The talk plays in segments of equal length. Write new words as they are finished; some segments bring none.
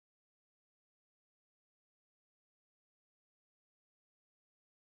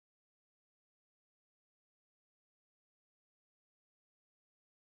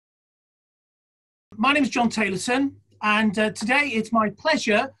My name is John Taylorson, and today it's my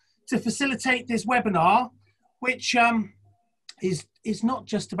pleasure to facilitate this webinar, which is not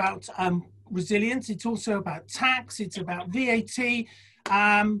just about resilience, it's also about tax, it's about VAT,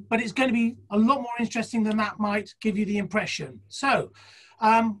 but it's going to be a lot more interesting than that might give you the impression. So,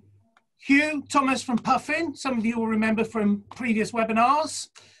 Hugh Thomas from Puffin, some of you will remember from previous webinars.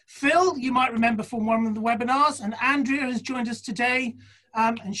 Phil, you might remember from one of the webinars, and Andrea has joined us today,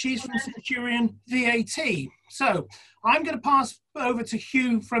 and she's from Centurion VAT. So I'm going to pass over to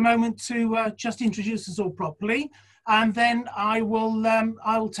Hugh for a moment to just introduce us all properly, and then I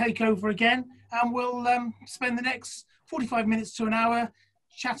will take over again, and we'll spend the next 45 minutes to an hour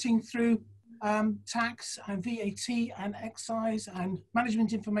chatting through tax and VAT and excise and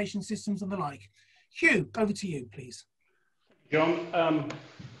management information systems and the like. Hugh, over to you, please. John,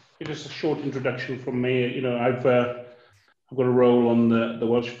 just a short introduction from me. You know, I've got a role on the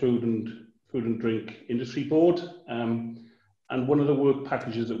Welsh Food and Drink Industry Board, and one of the work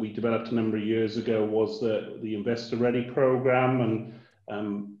packages that we developed a number of years ago was the Investor Ready programme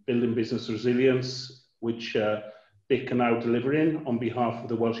and building business resilience, which BIC are now delivering on behalf of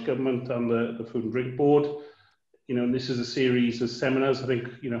the Welsh Government and the Food and Drink Board. You know, and this is a series of seminars. I think,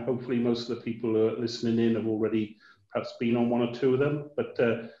 you know, hopefully most of the people who are listening in have already perhaps been on one or two of them, but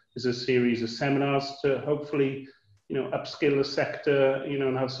there's a series of seminars to hopefully, you know, upskill the sector, you know,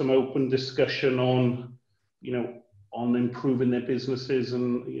 and have some open discussion on, you know, on improving their businesses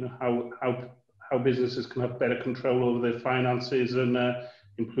and, you know, how businesses can have better control over their finances and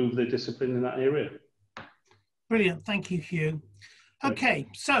improve their discipline in that area. Brilliant, thank you, Hugh. Okay,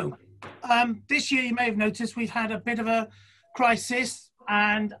 so this year you may have noticed we've had a bit of a crisis,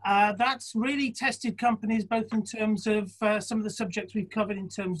 and that's really tested companies both in terms of some of the subjects we've covered in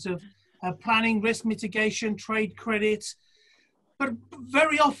terms of planning, risk mitigation, trade credit, but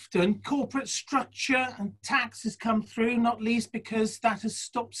very often corporate structure and tax has come through, not least because that has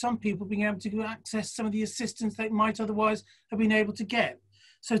stopped some people being able to access some of the assistance they might otherwise have been able to get.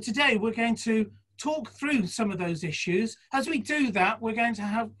 So today we're going to talk through some of those issues. As we do that, we've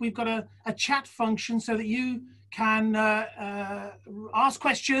got a chat function so that you can ask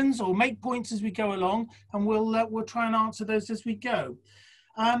questions or make points as we go along, and we'll try and answer those as we go.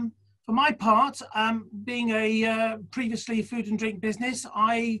 For my part, being a previously food and drink business,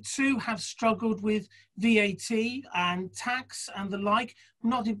 I too have struggled with VAT and tax and the like,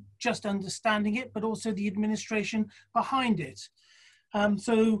 not just understanding it, but also the administration behind it.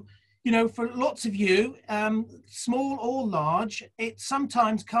 So, you know, for lots of you, small or large, it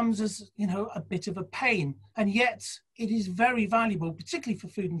sometimes comes as, you know, a bit of a pain, and yet it is very valuable, particularly for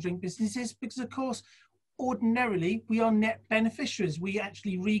food and drink businesses, because of course, ordinarily we are net beneficiaries. We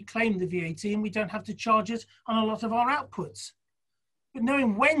actually reclaim the VAT and we don't have to charge it on a lot of our outputs. But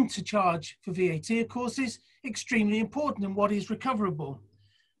knowing when to charge for VAT, of course, is extremely important and what is recoverable.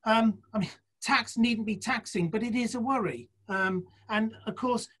 I mean, tax needn't be taxing, but it is a worry. And of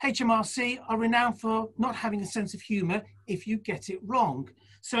course, HMRC are renowned for not having a sense of humour if you get it wrong.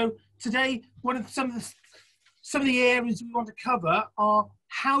 So today, some of the areas we want to cover are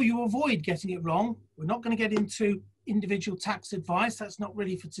how you avoid getting it wrong. We're not going to get into individual tax advice, that's not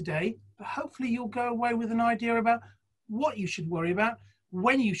really for today, but hopefully you'll go away with an idea about what you should worry about,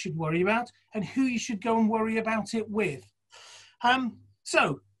 when you should worry about, and who you should go and worry about it with.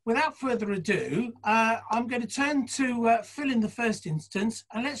 So without further ado, I'm going to turn to Phil in the first instance,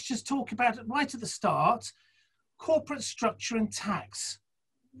 and let's just talk about it right at the start, corporate structure and tax.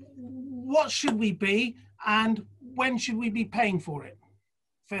 What should we be, and when should we be paying for it?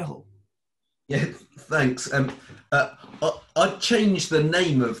 Phil. Yeah, thanks. I'd change the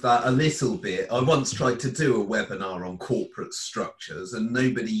name of that a little bit. I once tried to do a webinar on corporate structures and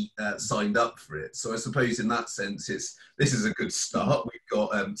nobody signed up for it. So I suppose in that sense, this is a good start. We've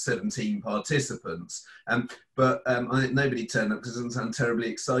got 17 participants, but I think nobody turned up because it doesn't sound terribly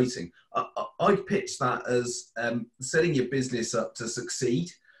exciting. I'd pitch that as setting your business up to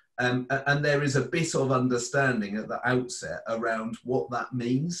succeed. And there is a bit of understanding at the outset around what that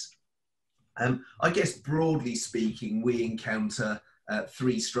means. I guess broadly speaking, we encounter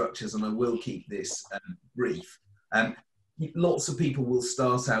three structures, and I will keep this brief. Lots of people will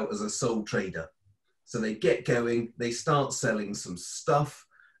start out as a sole trader. So they get going, they start selling some stuff,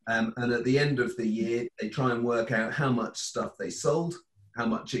 and at the end of the year, they try and work out how much stuff they sold, how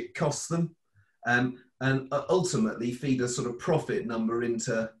much it cost them, and ultimately feed a sort of profit number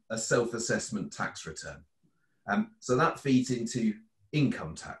into a self-assessment tax return. So that feeds into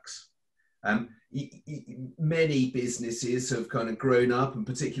income tax. Many businesses have kind of grown up, and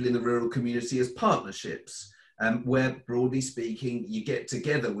particularly in the rural community, as partnerships, where broadly speaking, you get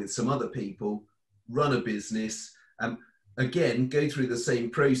together with some other people, run a business, again, go through the same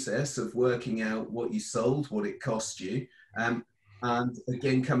process of working out what you sold, what it cost you, and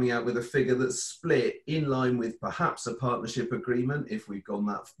again, coming out with a figure that's split in line with perhaps a partnership agreement, if we've gone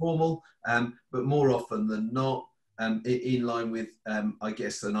that formal, but more often than not, in line with, I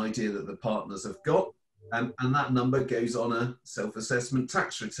guess, an idea that the partners have got. And that number goes on a self-assessment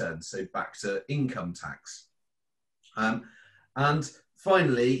tax return, so back to income tax. And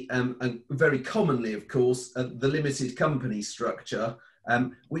finally, and very commonly, of course, the limited company structure,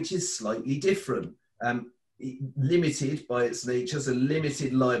 which is slightly different. Limited by its nature, is a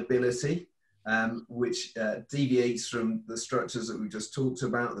limited liability, which deviates from the structures that we just talked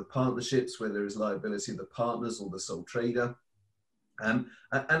about, the partnerships, where there is liability of the partners or the sole trader. And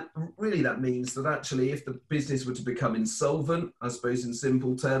really that means that actually if the business were to become insolvent, I suppose in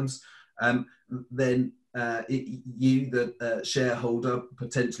simple terms, then you, the shareholder,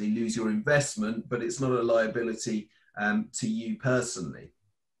 potentially lose your investment, but it's not a liability to you personally.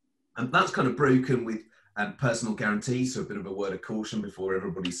 And that's kind of broken with personal guarantees, so a bit of a word of caution before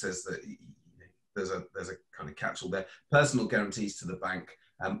everybody says that there's a kind of catch-all there. Personal guarantees to the bank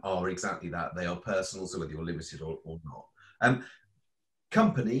are exactly that. They are personal, so whether you're limited or not.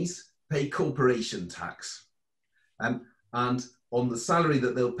 Companies pay corporation tax, and on the salary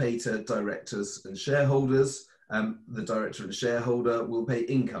that they'll pay to directors and shareholders, the director and shareholder will pay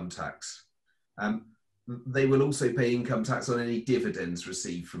income tax. They will also pay income tax on any dividends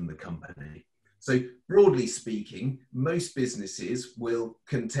received from the company. So broadly speaking, most businesses will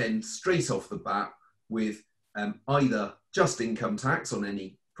contend straight off the bat with either just income tax on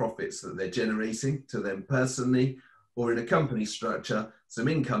any profits that they're generating to them personally, or in a company structure, some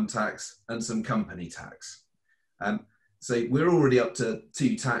income tax and some company tax. So we're already up to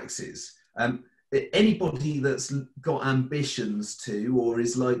 2 taxes. Anybody that's got ambitions to, or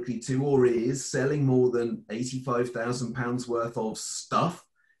is likely to, or is selling more than £85,000 worth of stuff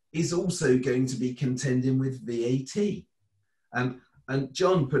is also going to be contending with VAT. And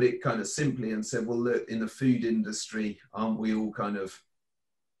John put it kind of simply and said, well, look, in the food industry, aren't we all kind of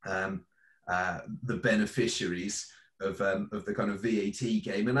the beneficiaries of the kind of VAT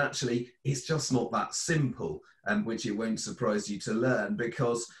game? And actually, it's just not that simple, which it won't surprise you to learn,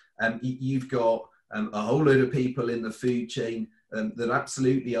 because you've got a whole load of people in the food chain that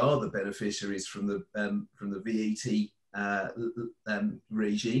absolutely are the beneficiaries from the VAT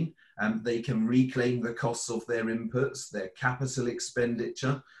regime. They can reclaim the costs of their inputs, their capital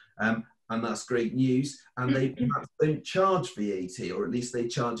expenditure, and that's great news. And they perhaps don't charge VAT, or at least they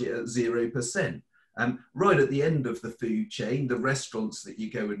charge it at 0%. Right at the end of the food chain, the restaurants that you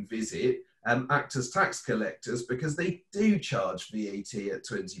go and visit act as tax collectors, because they do charge VAT at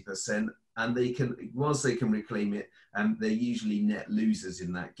 20%, and they can, whilst they can reclaim it, they're usually net losers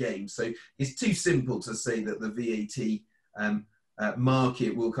in that game. So it's too simple to say that the VAT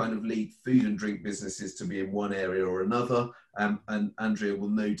market will kind of lead food and drink businesses to be in one area or another, and Andrea will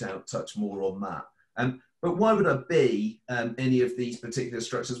no doubt touch more on that. But why would I be any of these particular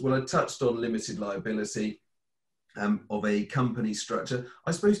structures? Well, I touched on limited liability of a company structure.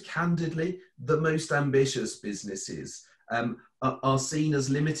 I suppose, candidly, the most ambitious businesses are seen as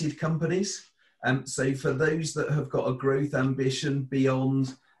limited companies. So for those that have got a growth ambition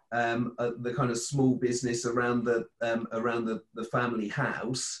beyond the kind of small business around the family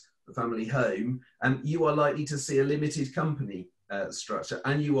house, the family home, you are likely to see a limited company structure,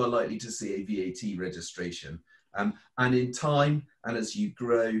 and you are likely to see a VAT registration. And in time, and as you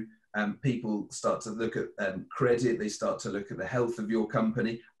grow, people start to look at credit, they start to look at the health of your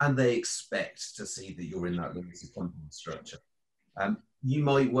company, and they expect to see that you're in that limited company structure. You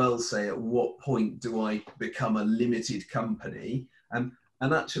might well say, at what point do I become a limited company? And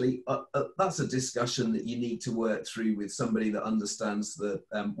actually, that's a discussion that you need to work through with somebody that understands the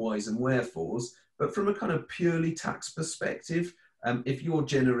whys and wherefores. But from a kind of purely tax perspective, if you're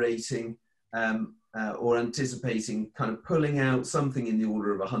generating or anticipating kind of pulling out something in the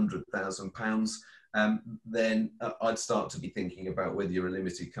order of £100,000, then I'd start to be thinking about whether you're a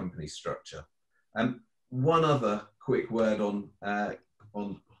limited company structure. One other quick word on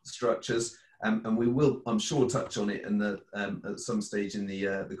structures, and we will, I'm sure, touch on it in at some stage in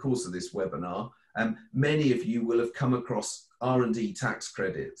the course of this webinar. Many of you will have come across R&D tax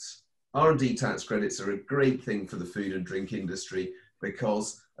credits. R&D tax credits are a great thing for the food and drink industry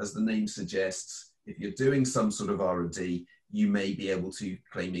because, as the name suggests, if you're doing some sort of R&D, you may be able to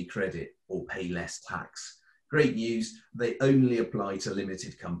claim a credit or pay less tax. Great news, they only apply to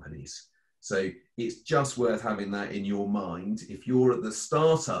limited companies. So it's just worth having that in your mind. If you're at the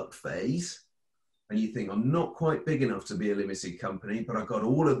startup phase, and you think, I'm not quite big enough to be a limited company, but I've got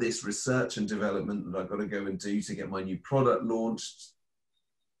all of this research and development that I've got to go and do to get my new product launched,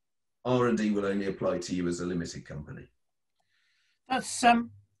 R&D will only apply to you as a limited company. That's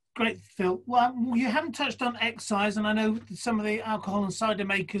great, Phil. Well, you haven't touched on excise, and I know some of the alcohol and cider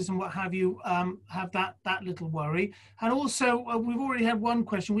makers and what have you have that little worry. And also, we've already had one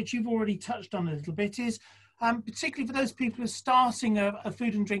question, which you've already touched on a little bit, is particularly for those people who are starting a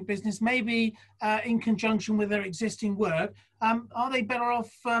food and drink business, maybe in conjunction with their existing work, are they better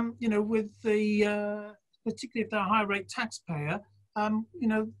off, you know, with the, particularly if they're a high rate taxpayer, you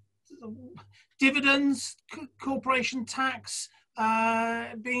know, dividends, corporation tax,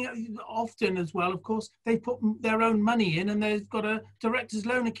 being often as well, of course, they put their own money in and they've got a director's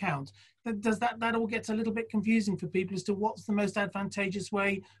loan account. Does that all gets a little bit confusing for people as to what's the most advantageous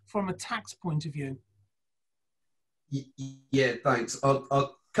way from a tax point of view? Yeah, thanks.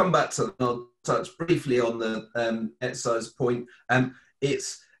 I'll come back to that. I'll touch briefly on the excise point.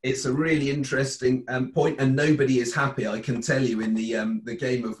 It's a really interesting point, and nobody is happy, I can tell you, in the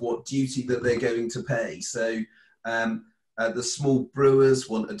game of what duty that they're going to pay. So the small brewers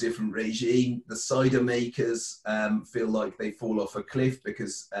want a different regime. The cider makers feel like they fall off a cliff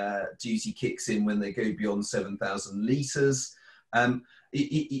because duty kicks in when they go beyond 7,000 litres.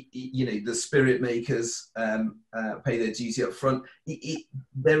 You know, the spirit makers pay their duty up front.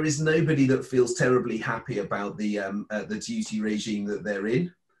 There is nobody that feels terribly happy about the duty regime that they're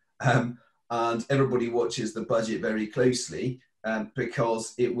in. And everybody watches the budget very closely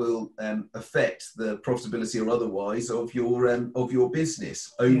because it will affect the profitability or otherwise of your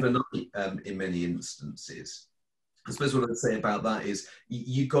business overnight in many instances. I suppose what I'd say about that is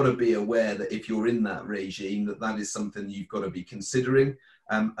you've got to be aware that if you're in that regime, that is something you've got to be considering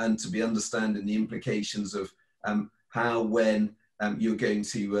and to be understanding the implications of how, when you're going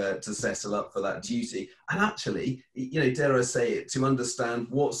to settle up for that duty. And actually, you know, dare I say it, to understand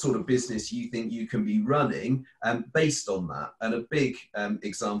what sort of business you think you can be running based on that. And a big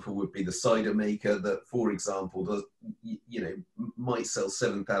example would be the cider maker that, for example, does, you know, might sell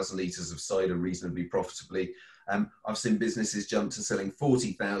 7,000 litres of cider reasonably profitably. I've seen businesses jump to selling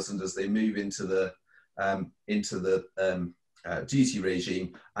 40,000 as they move into the duty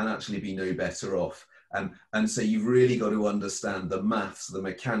regime and actually be no better off. And so you've really got to understand the maths, the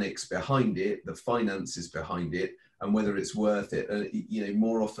mechanics behind it, the finances behind it, and whether it's worth it. You know,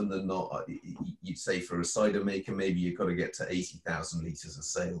 more often than not, you'd say for a cider maker, maybe you've got to get to 80,000 litres of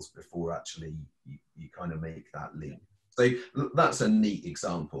sales before actually you kind of make that leap. So that's a neat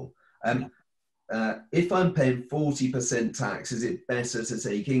example. If I'm paying 40% tax, is it better to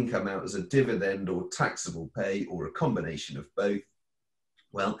take income out as a dividend or taxable pay or a combination of both?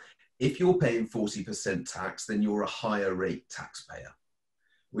 Well, if you're paying 40% tax, then you're a higher rate taxpayer,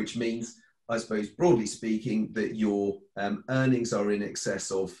 which means, I suppose, broadly speaking, that your earnings are in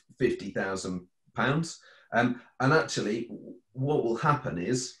excess of £50,000. And actually, what will happen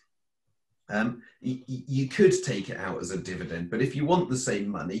is you could take it out as a dividend, but if you want the same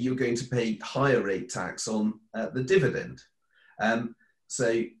money, you're going to pay higher rate tax on the dividend.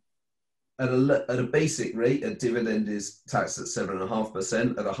 So at a basic rate, a dividend is taxed at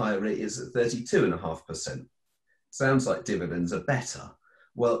 7.5%. At a higher rate, is at 32.5%. Sounds like dividends are better.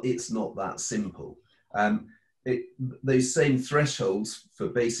 Well, it's not that simple. Those same thresholds for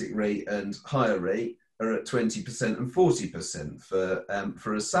basic rate and higher rate are at 20% and 40%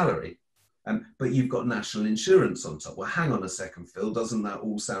 for a salary. But you've got national insurance on top. Well, hang on a second, Phil, doesn't that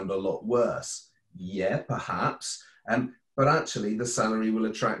all sound a lot worse? Yeah, perhaps. But actually, the salary will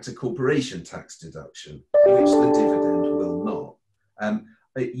attract a corporation tax deduction, which the dividend will not.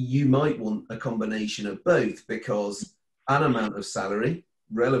 You might want a combination of both, because an amount of salary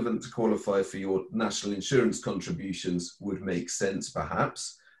relevant to qualify for your national insurance contributions would make sense,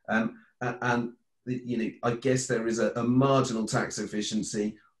 perhaps. And you know, I guess there is a marginal tax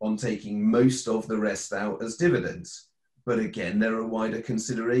efficiency on taking most of the rest out as dividends. But again, there are wider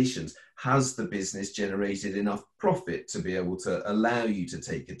considerations. Has the business generated enough profit to be able to allow you to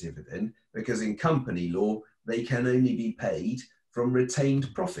take a dividend? Because in company law, they can only be paid from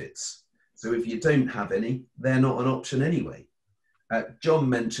retained profits. So if you don't have any, they're not an option anyway. John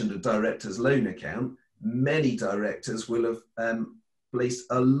mentioned a director's loan account. Many directors will have placed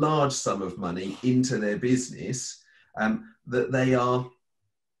a large sum of money into their business that they are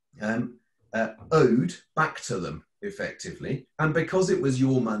owed back to them, effectively. And because it was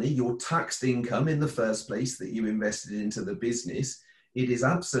your money, your taxed income in the first place that you invested into the business, it is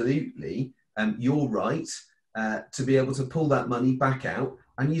absolutely your right to be able to pull that money back out,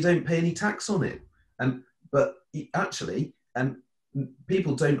 and you don't pay any tax on it. But actually,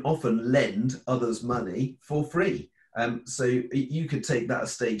 people don't often lend others money for free. So you could take that a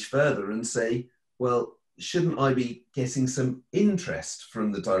stage further and say, well, shouldn't I be getting some interest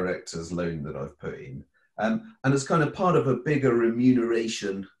from the director's loan that I've put in? And as kind of part of a bigger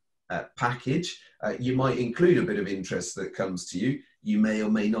remuneration package, you might include a bit of interest that comes to you. You may or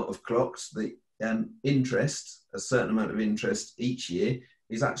may not have clocked the interest, a certain amount of interest each year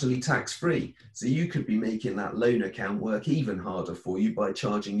is actually tax-free. So you could be making that loan account work even harder for you by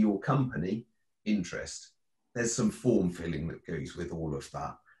charging your company interest. There's some form filling that goes with all of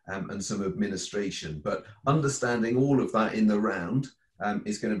that, and some administration, but understanding all of that in the round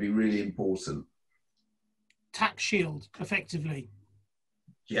is going to be really important. Tax shield, effectively.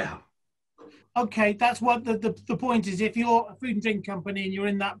 Yeah. Okay, that's what the point is. If you're a food and drink company and you're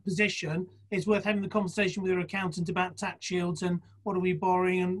in that position, it's worth having the conversation with your accountant about tax shields and what are we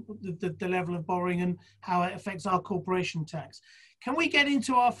borrowing and the level of borrowing and how it affects our corporation tax. Can we get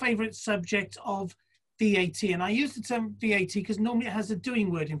into our favourite subject of VAT? And I use the term VAT because normally it has a doing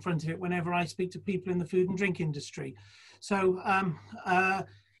word in front of it whenever I speak to people in the food and drink industry. So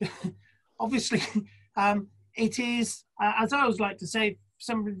obviously it is, as I always like to say,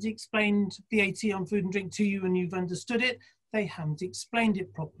 somebody's explained VAT on food and drink to you and you've understood it, they haven't explained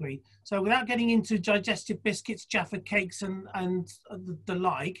it properly. So without getting into digestive biscuits, Jaffa cakes and the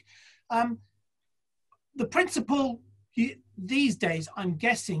like, the principle these days, I'm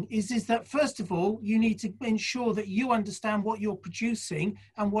guessing, is that first of all, you need to ensure that you understand what you're producing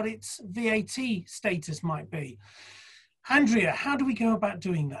and what its VAT status might be. Andrea, how do we go about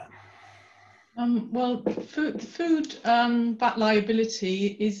doing that? Well, food VAT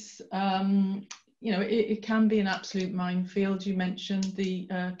liability is, you know, it can be an absolute minefield. You mentioned the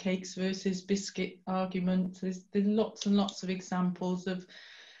cakes versus biscuit argument. There's lots and lots of examples of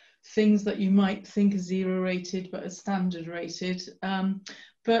things that you might think are zero rated but are standard rated.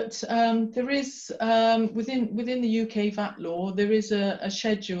 But there is, within the UK VAT law, there is a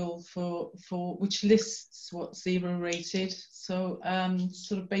schedule for which lists what's zero rated. So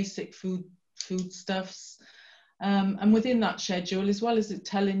sort of basic foodstuffs, and within that schedule, as well as it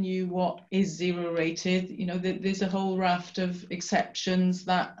telling you what is zero rated, you know, there's a whole raft of exceptions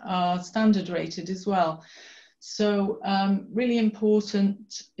that are standard rated as well. So really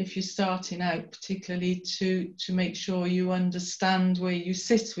important if you're starting out, particularly to make sure you understand where you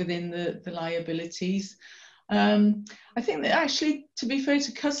sit within the liabilities. I think that actually, to be fair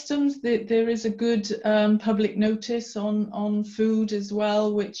to customs, there is a good public notice on food as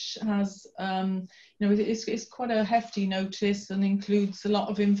well, which has, you know, it's quite a hefty notice and includes a lot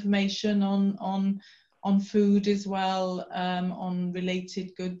of information on food as well, on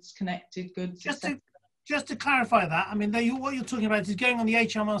related goods, connected goods. Just to clarify that, I mean, what you're talking about is going on the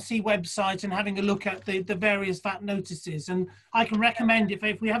HMRC website and having a look at the various VAT notices. And I can recommend,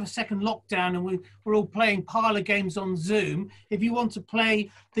 if we have a second lockdown and we're all playing parlour games on Zoom, if you want to play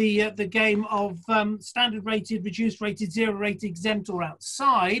the game of standard rated, reduced rated, zero rated, exempt or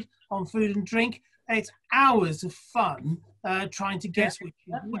outside on food and drink, it's hours of fun trying to guess which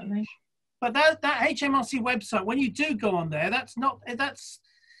is which. But that HMRC website, when you do go on there, that's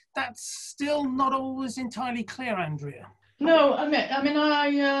still not always entirely clear, Andrea. No, I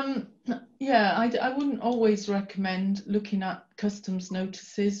wouldn't always recommend looking at customs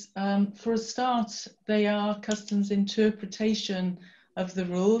notices. For a start, they are customs interpretation of the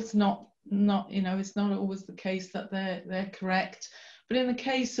rules, not you know, it's not always the case that they're correct. But in the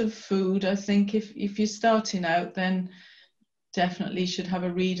case of food, I think if you're starting out, then definitely should have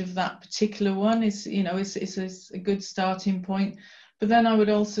a read of that particular one. It's a good starting point. But then I would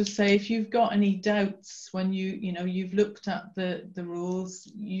also say, if you've got any doubts when you've looked at the rules,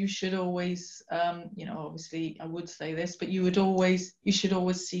 you should always, you know, obviously I would say this, but you should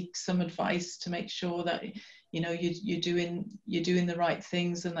always seek some advice to make sure that, you know, you're doing the right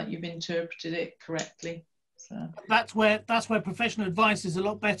things and that you've interpreted it correctly. So that's where professional advice is a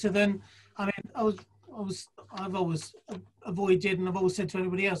lot better than, I mean, I've always avoided, and I've always said to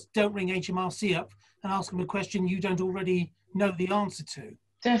anybody else, don't ring HMRC up and ask them a question you don't already know the answer to.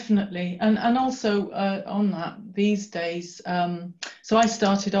 Definitely, and also on that, these days, so I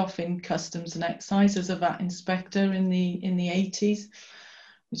started off in customs and excise as a VAT inspector in the 80s,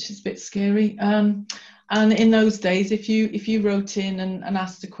 which is a bit scary. And in those days, if you wrote in and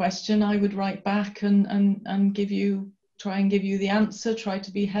asked a question, I would write back and try and give you the answer, try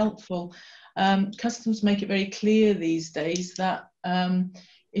to be helpful. Customs make it very clear these days that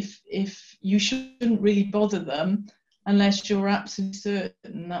if you shouldn't really bother them unless you're absolutely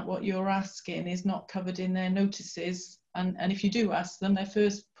certain that what you're asking is not covered in their notices. And if you do ask them, their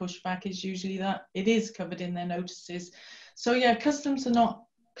first pushback is usually that it is covered in their notices. So yeah, customs are not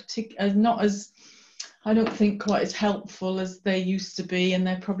as, I don't think, quite as helpful as they used to be, and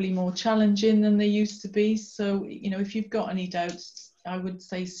they're probably more challenging than they used to be. So, you know, if you've got any doubts, I would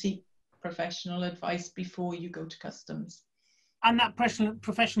say seek professional advice before you go to customs. And that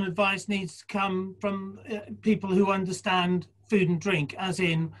professional advice needs to come from people who understand food and drink, as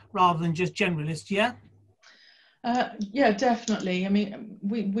in, rather than just generalists, yeah? Yeah, definitely. I mean,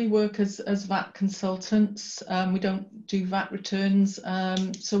 we work as VAT consultants. We don't do VAT returns.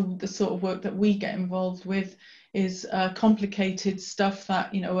 So the sort of work that we get involved with is complicated stuff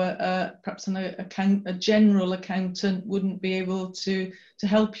that, you know, perhaps a general accountant wouldn't be able to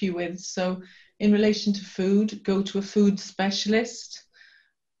help you with. So in relation to food, go to a food specialist,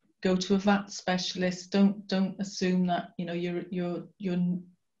 go to a VAT specialist. Don't assume that, you know, your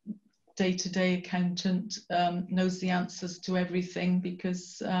day-to-day accountant knows the answers to everything,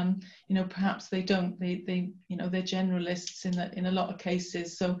 because you know, perhaps they don't. They you know, they're generalists in a lot of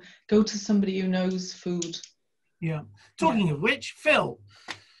cases. So go to somebody who knows food. Yeah. Talking of which, Phil,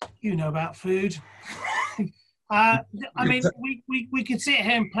 you know about food. I mean, we could sit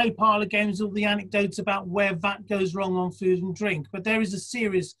here and play parlour games, all the anecdotes about where VAT goes wrong on food and drink, but there is a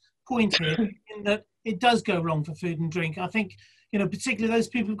serious point here in that it does go wrong for food and drink. I think, you know, particularly those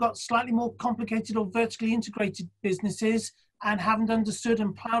people who've got slightly more complicated or vertically integrated businesses and haven't understood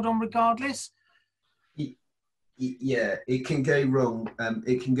and ploughed on regardless. Yeah, it can go wrong.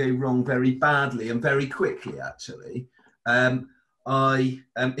 It can go wrong very badly and very quickly, actually. It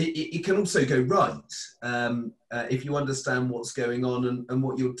can also go right if you understand what's going on and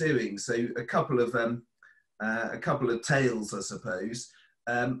what you're doing. So a couple of tales, I suppose.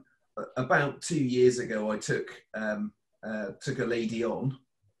 About 2 years ago, I took a lady on,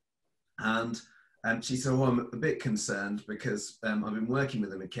 and she said, "Oh, I'm a bit concerned because I've been working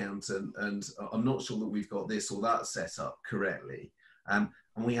with an accountant and I'm not sure that we've got this or that set up correctly." And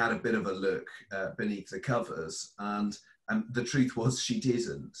we had a bit of a look beneath the covers, and the truth was she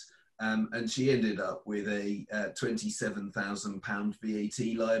didn't. And she ended up with a £27,000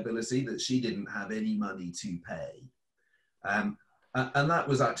 VAT liability that she didn't have any money to pay. And that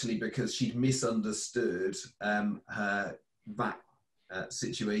was actually because she'd misunderstood her VAT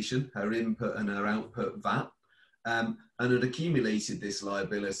situation, her input and her output VAT, and had accumulated this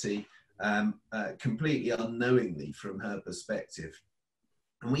liability completely unknowingly from her perspective.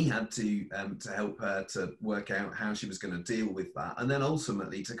 And we had to help her to work out how she was going to deal with that, and then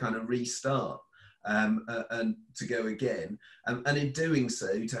ultimately to kind of restart and to go again. And in doing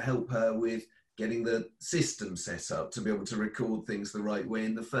so, to help her with getting the system set up to be able to record things the right way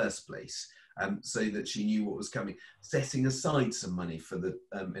in the first place, so that she knew what was coming, setting aside some money for the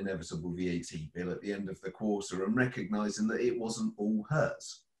inevitable VAT bill at the end of the quarter and recognising that it wasn't all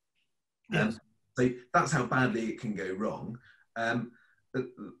hers. Yes. So that's how badly it can go wrong. I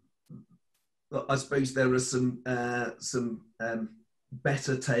suppose there are some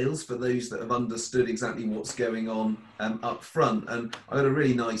better tales for those that have understood exactly what's going on up front. And I got a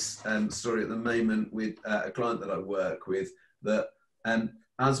really nice story at the moment with a client that I work with that,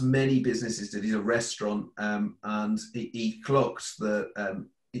 as many businesses did, he's a restaurant, and he clocked that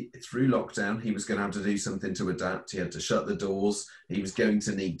through lockdown he was going to have to do something to adapt. He had to shut the doors. He was going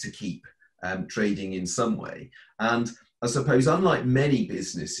to need to keep trading in some way. And I suppose, unlike many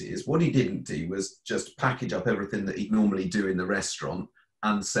businesses, what he didn't do was just package up everything that he'd normally do in the restaurant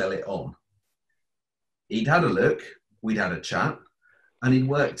and sell it on. He'd had a look, we'd had a chat, and we'd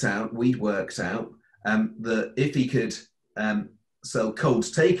worked out that if he could sell cold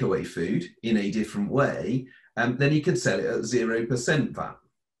takeaway food in a different way, then he could sell it at 0% VAT.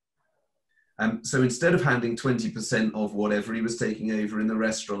 So instead of handing 20% of whatever he was taking over in the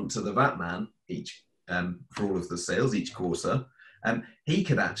restaurant to the VAT man each for all of the sales each quarter, he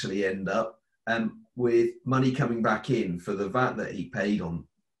could actually end up with money coming back in for the VAT that he paid on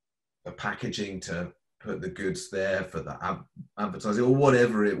the packaging to put the goods there, for the advertising or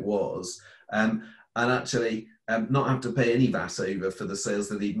whatever it was, and actually not have to pay any VAT over for the sales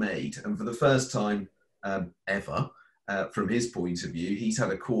that he'd made. And for the first time ever, from his point of view, he's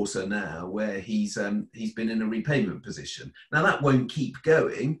had a quarter now where he's been in a repayment position. Now that won't keep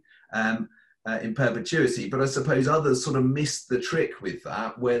going in perpetuity, but I suppose others sort of missed the trick with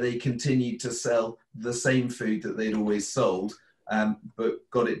that, where they continued to sell the same food that they'd always sold, but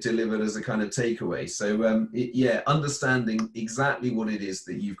got it delivered as a kind of takeaway. So yeah, understanding exactly what it is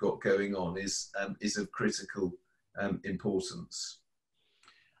that you've got going on is of critical importance.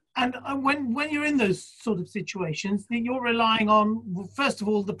 And when you're in those sort of situations, that you're relying on, well, first of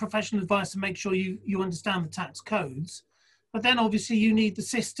all, the professional advice to make sure you understand the tax codes, but then obviously you need the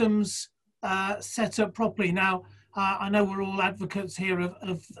systems set up properly. Now, I know we're all advocates here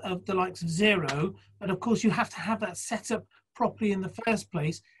of the likes of zero, but of course you have to have that set up properly in the first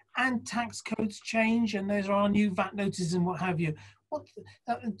place, and tax codes change and there are new VAT notices and what have you.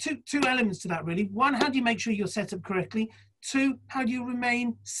 Two elements to that really. One, how do you make sure you're set up correctly? Two, how do you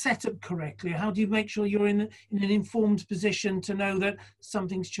remain set up correctly? How do you make sure you're in an informed position to know that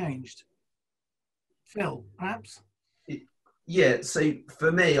something's changed? Phil, perhaps? Yeah, so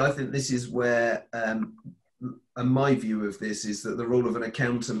for me, I think this is where, and my view of this is that the role of an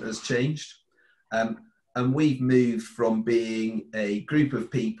accountant has changed. And we've moved from being a group of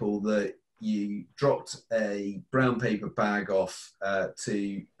people that you dropped a brown paper bag off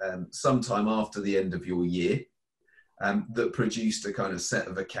to sometime after the end of your year, that produced a kind of set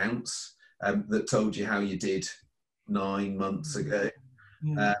of accounts that told you how you did 9 months ago,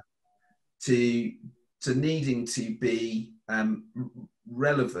 to needing to be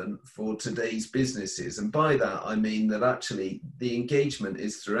relevant for today's businesses. And by that, I mean that actually the engagement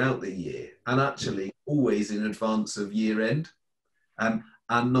is throughout the year and actually always in advance of year end, and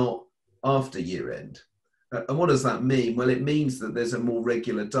not after year end. And what does that mean? Well, it means that there's a more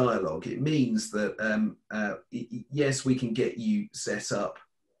regular dialogue. It means that, yes, we can get you set up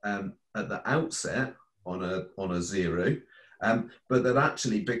at the outset on a zero, but that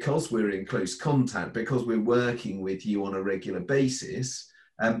actually, because we're in close contact, because we're working with you on a regular basis,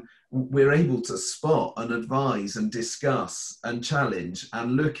 we're able to spot and advise and discuss and challenge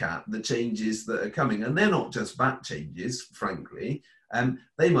and look at the changes that are coming. And they're not just VAT changes, frankly.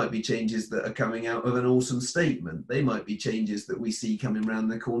 They might be changes that are coming out of an autumn statement. They might be changes that we see coming around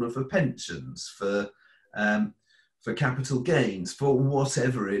the corner for pensions, for capital gains, for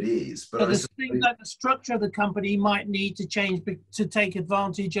whatever it is. But there's things like the structure of the company might need to change to take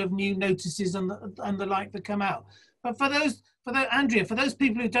advantage of new notices and the like that come out. But Andrea, for those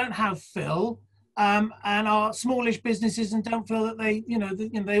people who don't have Phil and are smallish businesses and don't feel that they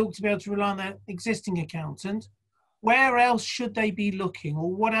ought to be able to rely on their existing accountant, where else should they be looking,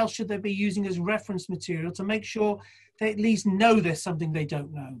 or what else should they be using as reference material to make sure they at least know there's something they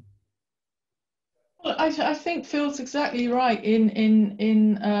don't know? Well, I think Phil's exactly right in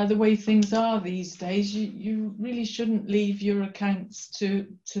the way things are these days. You really shouldn't leave your accounts to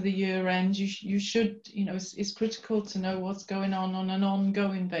the year end. You should, it's critical to know what's going on an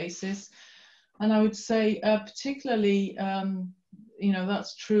ongoing basis. And I would say particularly,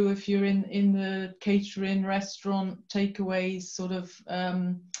 that's true if you're in the catering, restaurant, takeaways sort of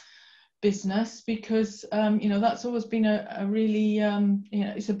business, because that's always been a really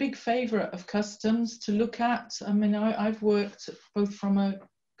it's a big favourite of customs to look at. I mean, I've worked both from a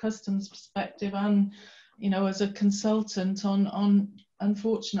customs perspective and as a consultant on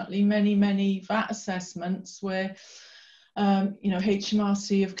unfortunately many VAT assessments where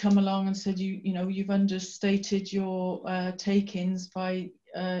HMRC have come along and said you've understated your take-ins by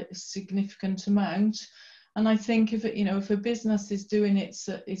a significant amount. And I think if a business is doing its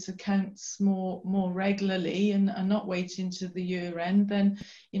accounts more regularly and not waiting to the year end, then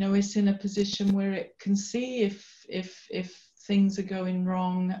it's in a position where it can see if things are going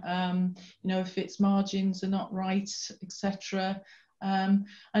wrong, if its margins are not right, etc. And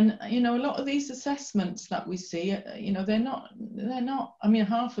a lot of these assessments that we see, they're not. I mean,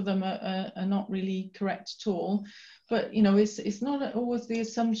 half of them are not really correct at all. But it's not always the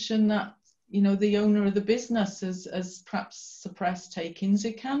assumption that the owner of the business has perhaps suppressed take-ins.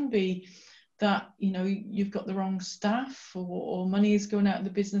 It can be that you've got the wrong staff, or money is going out of the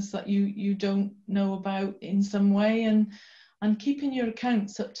business that you don't know about in some way, and keeping your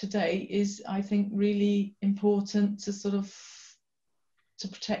accounts up to date is, I think, really important to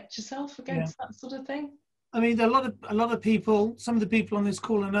protect yourself against that sort of thing. I mean, a lot of people, some of the people on this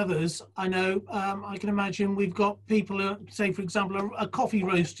call and others, I know, I can imagine we've got people, say, for example, a coffee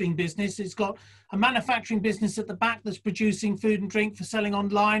roasting business. It's got a manufacturing business at the back that's producing food and drink for selling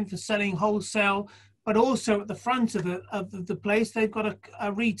online, for selling wholesale, but also at the front of the place, they've got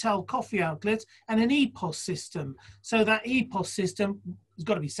a retail coffee outlet and an EPOS system. So that EPOS system has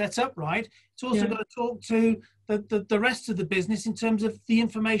got to be set up right. It's also got to talk to the rest of the business in terms of the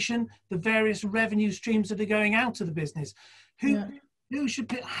information, the various revenue streams that are going out of the business.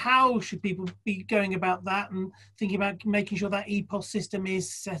 How should people be going about that and thinking about making sure that EPOS system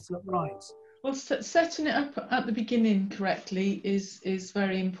is set up right? Well, setting it up at the beginning correctly is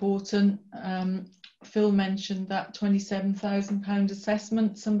very important. Phil mentioned that £27,000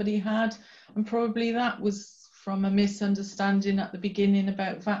 assessment somebody had, and probably that was from a misunderstanding at the beginning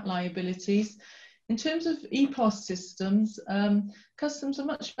about VAT liabilities. In terms of EPOS systems, customs are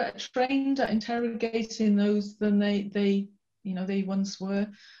much better trained at interrogating those than they once were.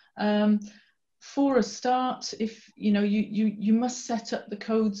 for a start, if you must set up the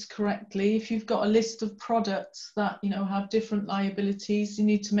codes correctly. If you've got a list of products that have different liabilities, you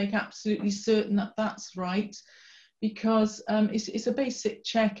need to make absolutely certain that that's right, because it's a basic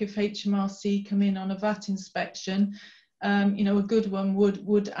check. If HMRC come in on a VAT inspection, a good one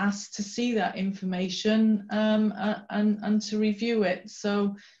would ask to see that information and to review it.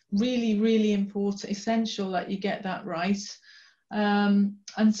 So really, really important, essential that you get that right.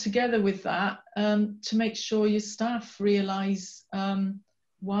 And together with that, to make sure your staff realise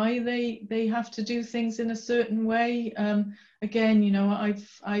why they have to do things in a certain way. Again,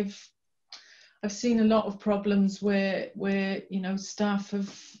 I've seen a lot of problems where staff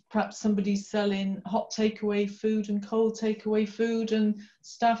have, perhaps somebody's selling hot takeaway food and cold takeaway food, and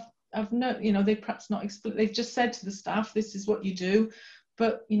staff have they perhaps not they've just said to the staff, this is what you do,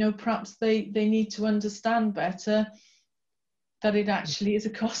 but perhaps they need to understand better that it actually is a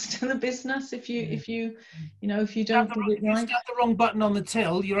cost to the business if you don't do it right. If you tap the wrong button on the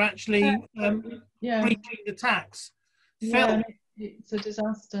till, you're actually breaching the tax. Yeah, Phil, it's a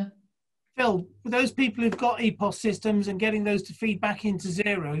disaster. Phil, for those people who've got EPOS systems and getting those to feed back into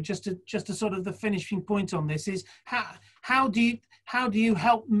Xero, just to sort of the finishing point on this is how do you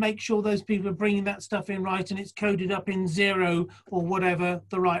help make sure those people are bringing that stuff in right and it's coded up in Xero or whatever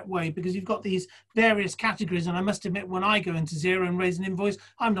the right way? Because you've got these various categories, and I must admit, when I go into Xero and raise an invoice,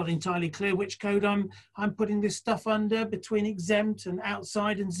 I'm not entirely clear which code I'm putting this stuff under, between exempt and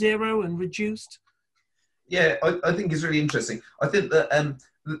outside and Xero and reduced. Yeah, I think it's really interesting. I think that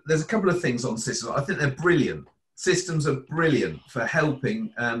there's a couple of things on systems. I think they're brilliant. Systems are brilliant for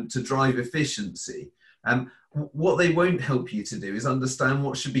helping to drive efficiency. What they won't help you to do is understand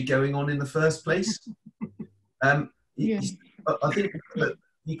what should be going on in the first place. I think that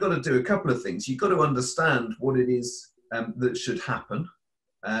you've got to do a couple of things. You've got to understand what it is that should happen.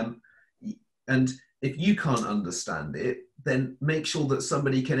 And if you can't understand it, then make sure that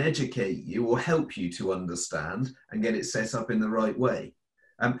somebody can educate you or help you to understand and get it set up in the right way.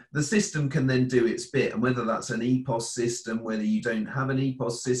 The system can then do its bit, and whether that's an EPOS system, whether you don't have an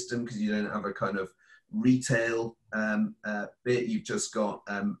EPOS system because you don't have a kind of retail bit, you've just got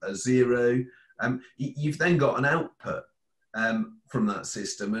a Xero, you've then got an output from that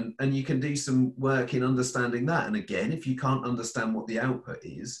system, and you can do some work in understanding that. And again, if you can't understand what the output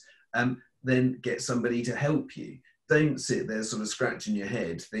is, then get somebody to help you. Don't sit there sort of scratching your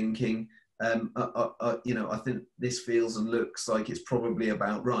head thinking, I think this feels and looks like it's probably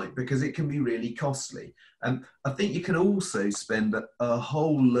about right, because it can be really costly. I think you can also spend a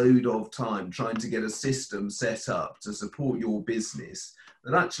whole load of time trying to get a system set up to support your business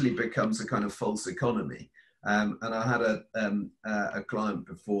that actually becomes a kind of false economy. And I had a client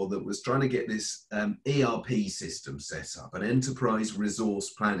before that was trying to get this ERP system set up, an enterprise resource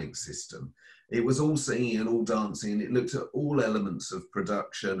planning system. It was all singing and all dancing, and it looked at all elements of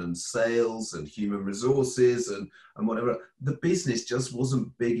production and sales and human resources and whatever. The business just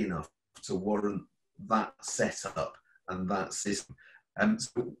wasn't big enough to warrant that setup and that system.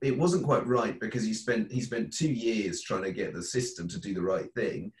 So it wasn't quite right, because he spent 2 years trying to get the system to do the right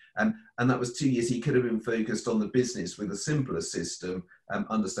thing. And that was 2 years he could have been focused on the business with a simpler system,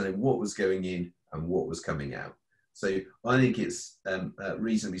 understanding what was going in and what was coming out. So I think it's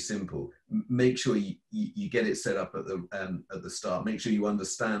reasonably simple. Make sure you get it set up at the start. Make sure you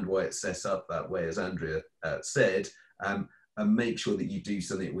understand why it's set up that way, as Andrea said, and make sure that you do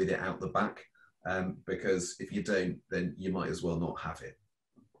something with it out the back, because if you don't, then you might as well not have it.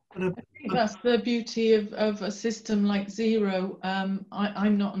 I think that's the beauty of a system like Xero.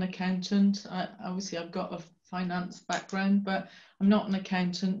 I'm not an accountant. Obviously, I've got a finance background, but I'm not an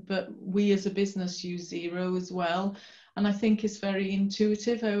accountant. But we as a business use Xero as well, and I think it's very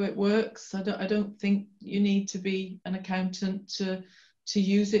intuitive how it works. I don't think you need to be an accountant to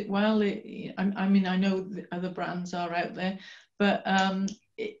use it well. I mean, I know the other brands are out there, but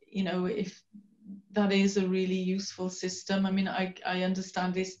if that is a really useful system. I mean, I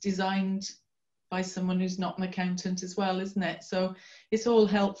understand it's designed by someone who's not an accountant as well, isn't it? So it's all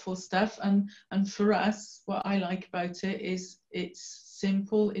helpful stuff. And for us, what I like about it is it's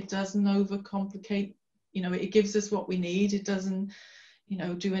simple. It doesn't overcomplicate. It gives us what we need. It doesn't,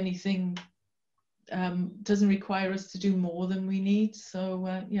 do anything. Doesn't require us to do more than we need. So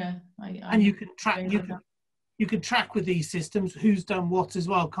and you can track. You can track with these systems who's done what as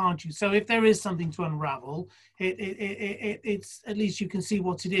well, can't you? So if there is something to unravel, it's at least you can see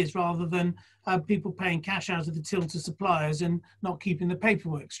what it is, rather than people paying cash out of the till to suppliers and not keeping the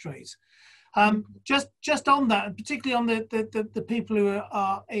paperwork straight. Just on that, particularly on the people who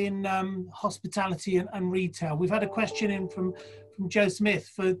are in hospitality and retail, we've had a question in from from Joe Smith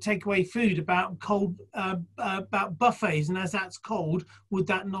for takeaway food about cold, about buffets, and as that's cold, would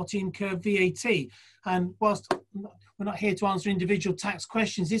that not incur VAT? And whilst we're not here to answer individual tax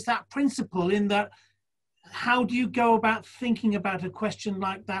questions, is that principle in that, how do you go about thinking about a question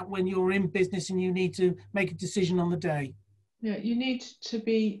like that when you're in business and you need to make a decision on the day? Yeah, you need to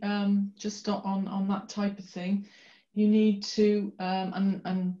be just on that type of thing. You need to,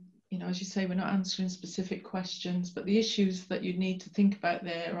 and you know, as you say, we're not answering specific questions, but the issues that you need to think about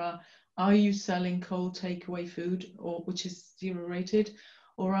there are you selling cold takeaway food, or which is zero rated,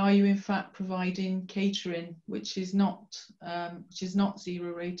 or are you in fact providing catering, which is not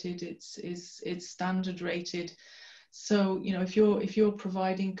zero rated, it's standard rated. So, you know, if you're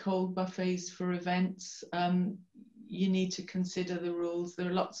providing cold buffets for events, you need to consider the rules. There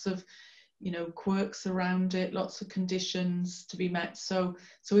are lots of, you know, quirks around it, lots of conditions to be met. So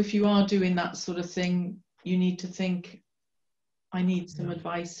if you are doing that sort of thing, you need to think, I need some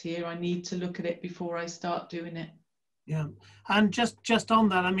advice here. I need to look at it before I start doing it. Yeah, and just on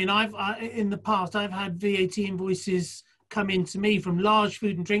that, I mean, in the past I've had VAT invoices come in to me from large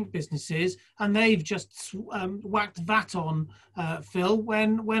food and drink businesses, and they've just whacked VAT on, Phil,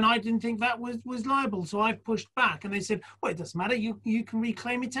 when I didn't think that was liable. So I've pushed back, and they said, well, it doesn't matter, you can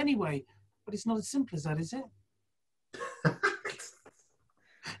reclaim it anyway. But it's not as simple as that, is it?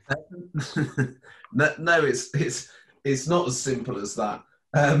 No, it's not as simple as that.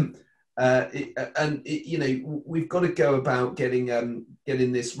 You know, we've got to go about getting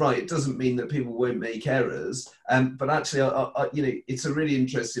this right. It doesn't mean that people won't make errors, but actually, you know, it's a really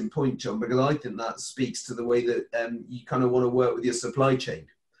interesting point, John, because I think that speaks to the way that you kind of want to work with your supply chain,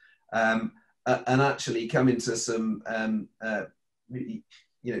 and actually come into some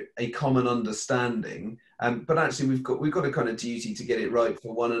you know, a common understanding. But actually, we've got a kind of duty to get it right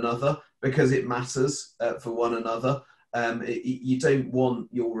for one another, because it matters for one another. You don't want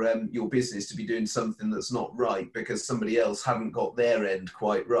your business to be doing something that's not right because somebody else hadn't got their end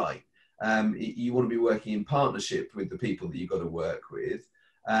quite right. You want to be working in partnership with the people that you've got to work with.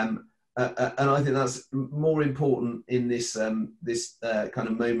 And I think that's more important in this kind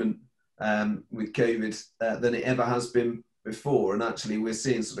of moment with COVID than it ever has been before. And actually, we're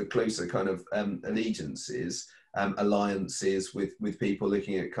seeing sort of closer kind of allegiances, alliances with people,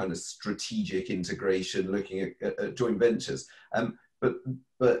 looking at kind of strategic integration, looking at joint ventures.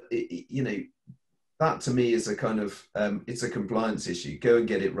 But you know, that to me is a kind of it's a compliance issue. Go and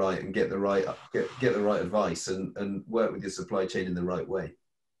get it right, and get the right advice, and work with your supply chain in the right way.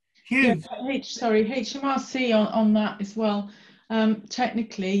 Yeah, HMRC on that as well.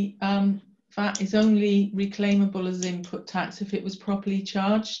 Technically, VAT is only reclaimable as input tax if it was properly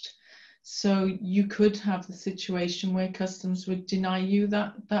charged. So you could have the situation where customs would deny you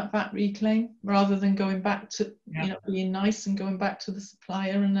that VAT reclaim, rather than going back to, you know, being nice and going back to the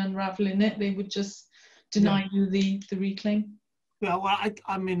supplier and unraveling it. They would just deny you the reclaim. Yeah, well,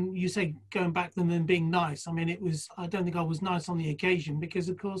 I mean, you say going back to them and being nice. I mean, I don't think I was nice on the occasion, because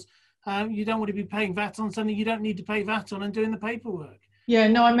of course you don't want to be paying VAT on something you don't need to pay VAT on and doing the paperwork. Yeah,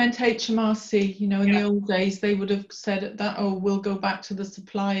 no, I meant HMRC. You know, in the old days, they would have said that, oh, we'll go back to the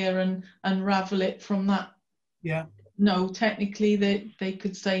supplier and unravel it from that. Yeah. No, technically, they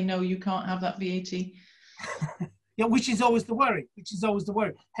could say, no, you can't have that VAT. Yeah, which is always the worry.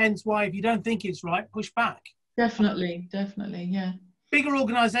 Hence why, if you don't think it's right, push back. Definitely, yeah. Bigger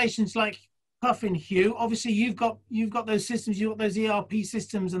organisations like Puff and Hugh, obviously you've got those systems, you've got those ERP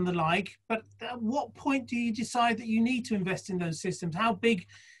systems and the like, but at what point do you decide that you need to invest in those systems? How big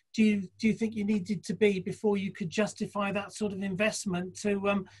do you think you needed to be before you could justify that sort of investment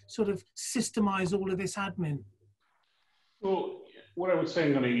to sort of systemize all of this admin? Well, what I would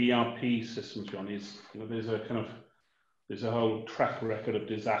say on the ERP systems, John, is, you know, there's a whole track record of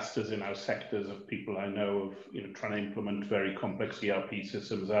disasters in our sectors, of people I know of, you know, trying to implement very complex ERP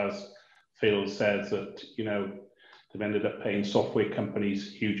systems. As Phil says, that, you know, they've ended up paying software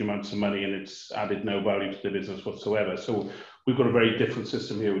companies huge amounts of money, and it's added no value to the business whatsoever. So we've got a very different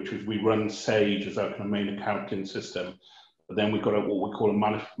system here, which is we run Sage as our kind of main accounting system. But then we've got what we call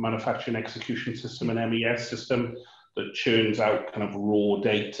a manufacturing execution system, an MES system, that churns out kind of raw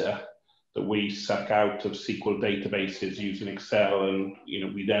data that we suck out of SQL databases using Excel, and, you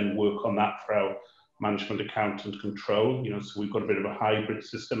know, we then work on that for our management account and control. You know, so we've got a bit of a hybrid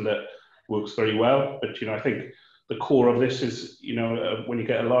system that works very well. But, you know, I think the core of this is, you know, when you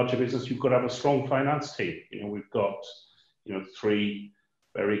get a larger business, you've got to have a strong finance team. You know, we've got, you know, 3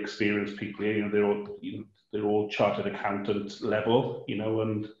 very experienced people here. You know, they're all chartered accountant level, you know,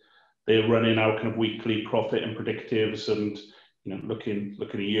 and they're running our kind of weekly profit and predictives, and, you know, looking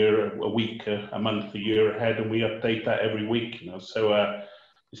a year, a week, a month, a year ahead, and we update that every week. You know, so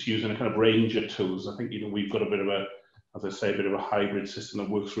it's using a kind of range of tools. I think, you know, we've got a bit of a, as I say, a bit of a hybrid system that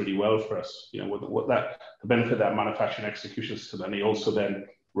works really well for us. You know, what the benefit of that manufacturing execution system, and it also then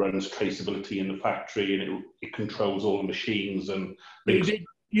runs traceability in the factory, and it controls all the machines and links.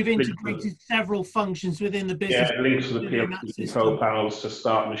 You've integrated several functions within the business. Yeah, it links to the PLC control panels to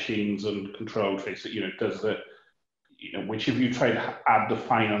start machines and control trace. You know, it does the, you know, which if you try to add the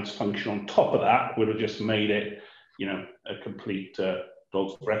finance function on top of that, would have just made it, you know, a complete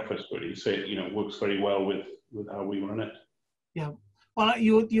dog's breakfast, really. So it, you know, works very well with how we run it. Yeah. Well,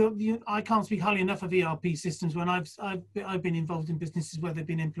 I can't speak highly enough of ERP systems when I've been involved in businesses where they've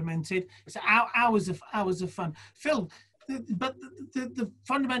been implemented. It's hours of fun. Phil, but the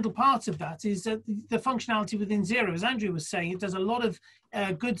fundamental part of that is that the functionality within Xero, as Andrew was saying, it does a lot of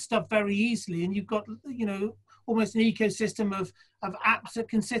good stuff very easily, and you've got, you know, almost an ecosystem of apps that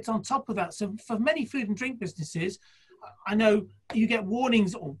can sit on top of that. So for many food and drink businesses, I know you get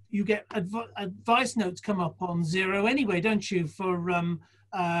warnings or you get advice notes come up on Xero anyway, don't you, for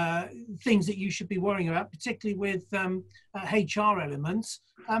things that you should be worrying about, particularly with HR elements.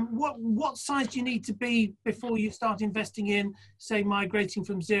 What size do you need to be before you start investing in, say, migrating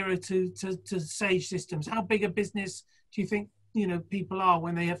from Xero to Sage systems? How big a business do you think, you know, people are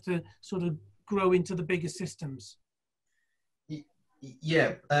when they have to sort of grow into the bigger systems?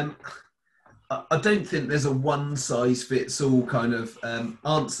 Yeah. I don't think there's a one-size-fits-all kind of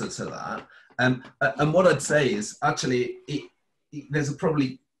answer to that. And what I'd say is actually there's a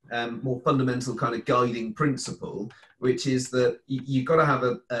probably more fundamental kind of guiding principle, which is that you've got to have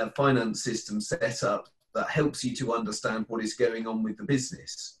a finance system set up that helps you to understand what is going on with the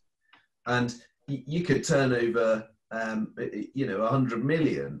business. And you could turn over, you know, 100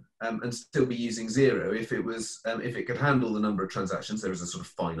 million and still be using Xero if it was, if it could handle the number of transactions. There is a sort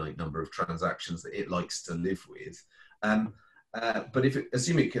of finite number of transactions that it likes to live with. But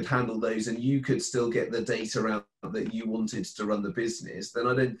assume it could handle those and you could still get the data out that you wanted to run the business, then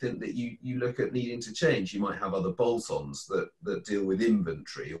I don't think that you look at needing to change. You might have other bolt-ons that deal with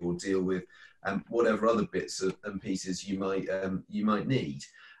inventory or deal with whatever other bits and pieces you might need.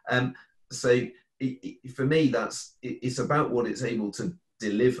 So for me, it's about what it's able to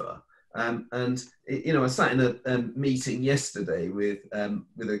deliver. And you know, I sat in a meeting yesterday with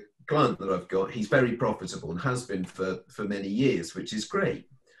a client that I've got. He's very profitable and has been for many years, which is great.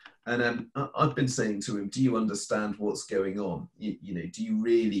 And I've been saying to him, do you understand what's going on? You know, do you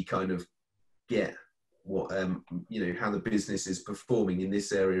really kind of get what, you know, how the business is performing in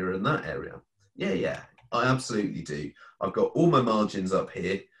this area and that area? Yeah, I absolutely do. I've got all my margins up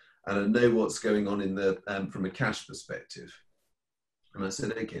here and I know what's going on in the, from a cash perspective. And I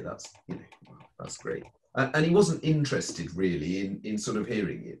said, okay, that's, you know, that's great. And he wasn't interested really in sort of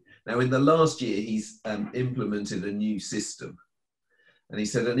hearing it. Now, in the last year, he's implemented a new system. And he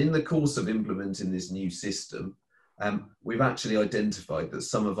said, and in the course of implementing this new system, we've actually identified that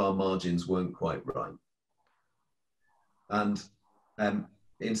some of our margins weren't quite right. And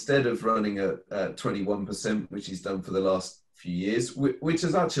instead of running at 21%, which he's done for the last few years, which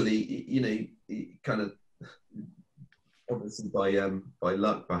has actually, you know, kind of, obviously by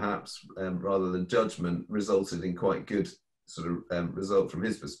luck perhaps, rather than judgment, resulted in quite good sort of result from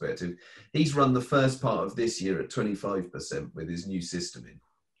his perspective. He's run the first part of this year at 25% with his new system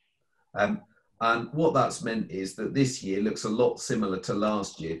in. And what that's meant is that this year looks a lot similar to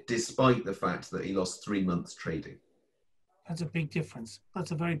last year, despite the fact that he lost 3 months trading. That's a big difference.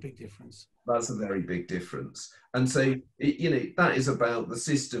 That's a very big difference. That's a very big difference. And so, you know, that is about the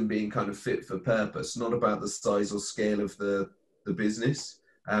system being kind of fit for purpose, not about the size or scale of the business,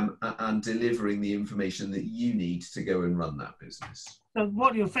 and delivering the information that you need to go and run that business. So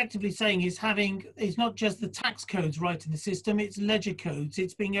what you're effectively saying is it's not just the tax codes right in the system, it's ledger codes.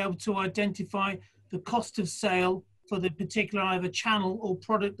 It's being able to identify the cost of sale for the particular either channel or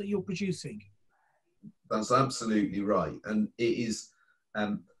product that you're producing. That's absolutely right. And it is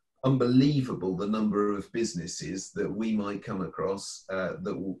unbelievable the number of businesses that we might come across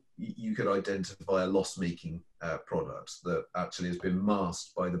that you could identify a loss-making product that actually has been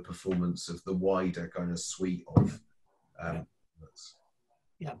masked by the performance of the wider kind of suite of products.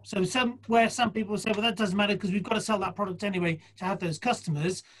 Yeah, so some people say, well, that doesn't matter because we've got to sell that product anyway to have those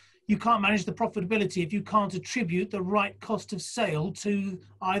customers. You can't manage the profitability if you can't attribute the right cost of sale to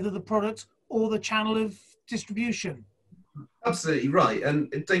either the product or the channel of distribution. Absolutely right. And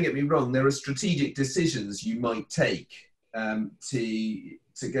don't get me wrong, there are strategic decisions you might take to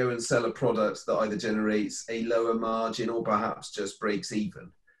go and sell a product that either generates a lower margin or perhaps just breaks even.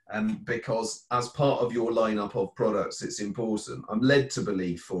 because as part of your lineup of products, it's important. I'm led to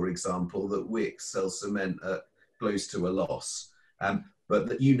believe, for example, that Wickes sells cement at close to a loss, but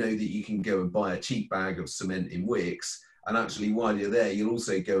that you know that you can go and buy a cheap bag of cement in Wickes, and actually while you're there, you'll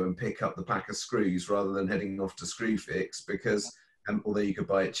also go and pick up the pack of screws rather than heading off to Screwfix because although you could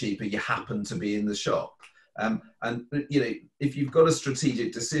buy it cheaper, you happen to be in the shop. And you know, if you've got a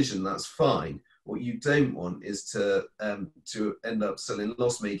strategic decision, that's fine. What you don't want is to end up selling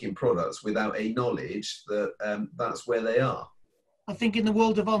loss-making products without a knowledge that that's where they are. I think in the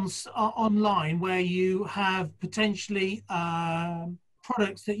world of online, where you have potentially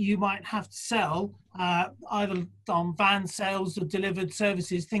products that you might have to sell, either on van sales or delivered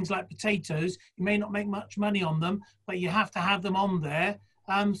services, things like potatoes, you may not make much money on them, but you have to have them on there.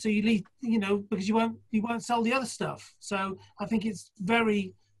 So you leave, you know, because you won't sell the other stuff. So I think it's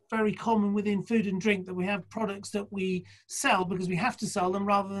very common within food and drink that we have products that we sell because we have to sell them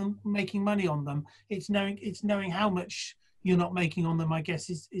rather than making money on them. It's knowing how much you're not making on them, I guess,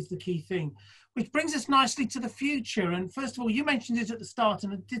 is the key thing. Which brings us nicely to the future. And first of all, you mentioned it at the start,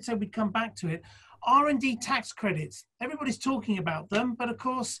 and I did say we'd come back to it. R&D tax credits. Everybody's talking about them, but of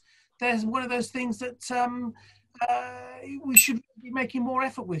course, there's one of those things that we should be making more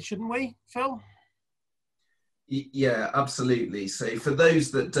effort with, shouldn't we, Phil? Yeah, absolutely. So for those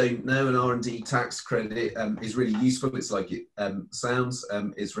that don't know, an R&D tax credit is really useful. It's like it sounds.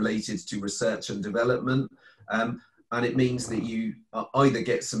 It's related to research and development. And it means that you either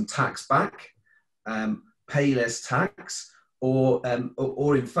get some tax back, pay less tax, or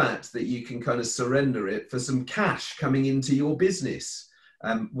in fact that you can kind of surrender it for some cash coming into your business,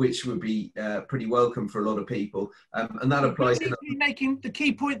 which would be pretty welcome for a lot of people. And that applies to making the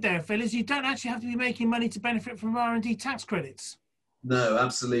key point there, Phil, is you don't actually have to be making money to benefit from R&D tax credits. No,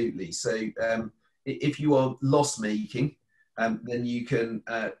 absolutely. So if you are loss making, then you can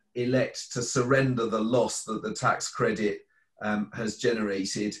elect to surrender the loss that the tax credit has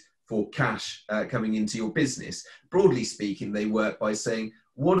generated for cash coming into your business. Broadly speaking, they work by saying,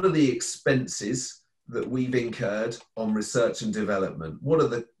 what are the expenses that we've incurred on research and development? What are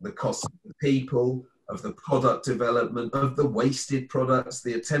the costs of the people, of the product development, of the wasted products,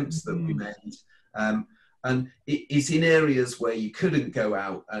 the attempts that we made? And it's in areas where you couldn't go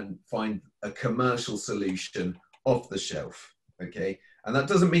out and find a commercial solution off the shelf, okay? And that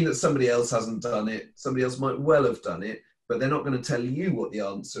doesn't mean that somebody else hasn't done it. Somebody else might well have done it, but they're not going to tell you what the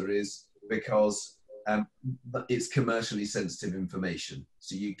answer is because it's commercially sensitive information.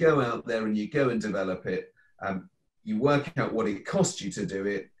 So you go out there and you go and develop it, you work out what it costs you to do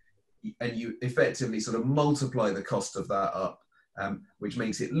it, and you effectively sort of multiply the cost of that up, which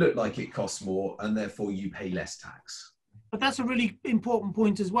makes it look like it costs more, and therefore you pay less tax. But that's a really important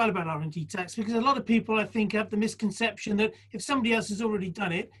point as well about R&D tax, because a lot of people, I think, have the misconception that if somebody else has already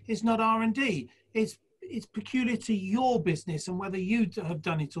done it, it's not R&D. It's peculiar to your business and whether you have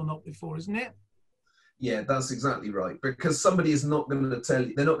done it or not before, isn't it? Yeah, that's exactly right. Because somebody is not going to tell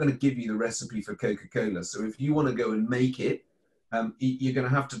you, they're not going to give you the recipe for Coca-Cola. So if you want to go and make it, you're going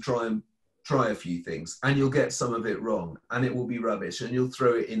to have to try a few things, and you'll get some of it wrong, and it will be rubbish, and you'll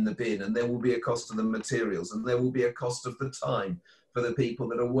throw it in the bin, and there will be a cost of the materials, and there will be a cost of the time for the people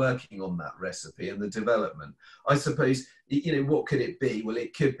that are working on that recipe and the development. I suppose, you know, what could it be? Well,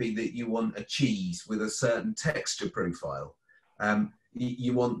 it could be that you want a cheese with a certain texture profile.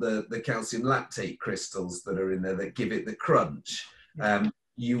 You want the calcium lactate crystals that are in there that give it the crunch.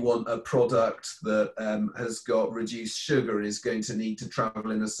 You want a product that has got reduced sugar and is going to need to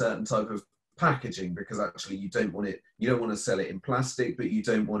travel in a certain type of packaging, because actually you don't want to sell it in plastic, but you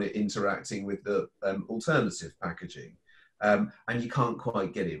don't want it interacting with the alternative packaging. And you can't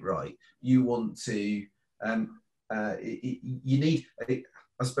quite get it right. You want to, you need,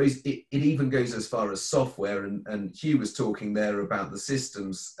 I suppose it even goes as far as software, and Hugh was talking there about the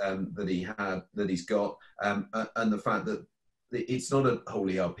systems that he's got, and the fact that it's not a whole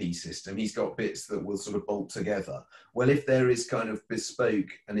ERP system. He's got bits that will sort of bolt together. Well, if there is kind of bespoke,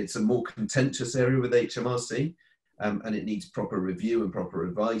 and it's a more contentious area with HMRC, and it needs proper review and proper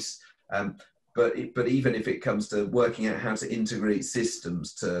advice, but even if it comes to working out how to integrate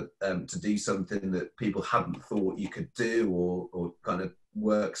systems to do something that people hadn't thought you could do, or kind of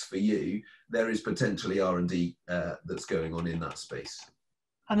works for you, there is potentially R&D that's going on in that space.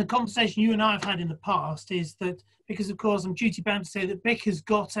 And the conversation you and I have had in the past is that, because of course I'm duty bound to say that BIC has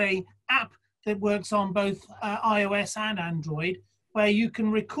got an app that works on both iOS and Android, where you can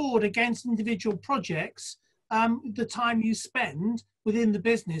record against individual projects the time you spend within the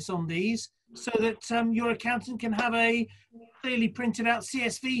business on these, so that your accountant can have a clearly printed out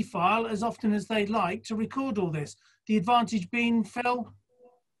CSV file as often as they like to record all this. The advantage being, Phil?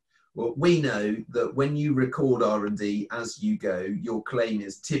 Well, we know that when you record R&D as you go, your claim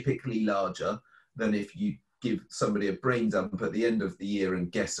is typically larger than if you give somebody a brain dump at the end of the year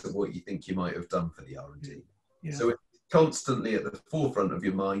and guess at what you think you might have done for the R&D. Yeah. So it's constantly at the forefront of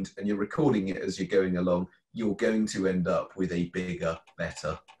your mind, and you're recording it as you're going along. You're going to end up with a bigger,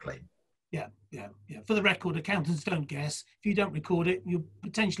 better claim. Yeah, yeah, yeah. For the record, accountants don't guess. If you don't record it, you're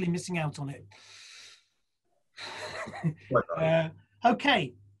potentially missing out on it.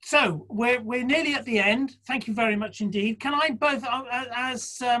 Okay, so we're nearly at the end. Thank you very much indeed. Can I both,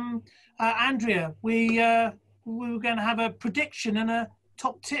 as Andrea, we were going to have a prediction and a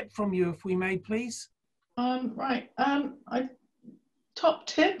top tip from you, if we may, please. Right. Top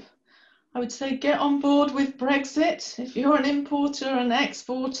tip, I would say get on board with Brexit. If you're an importer and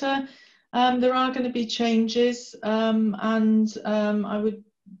exporter, there are going to be changes, and I would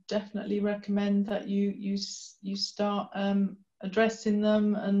definitely recommend that you start addressing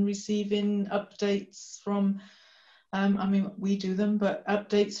them and receiving updates from, I mean, we do them, but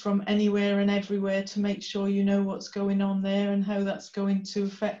updates from anywhere and everywhere to make sure you know what's going on there and how that's going to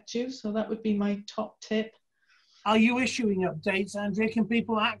affect you. So that would be my top tip. Are you issuing updates, Andrea? Can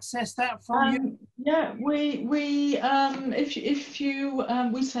people access that from you? Yeah, we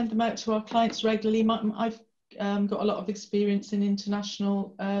send them out to our clients regularly. I've got a lot of experience in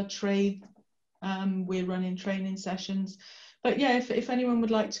international trade. We're running training sessions. But yeah, if anyone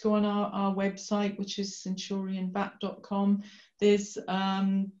would like to go on our website, which is centurionvat.com, there's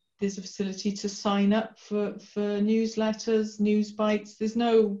a facility to sign up for newsletters, news bites. There's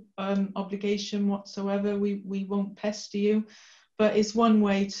no obligation whatsoever. We won't pester you, but it's one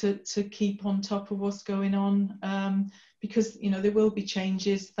way to keep on top of what's going on, because there will be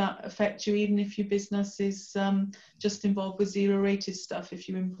changes that affect you, even if your business is just involved with zero-rated stuff if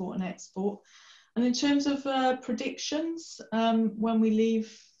you import and export. And in terms of predictions, when we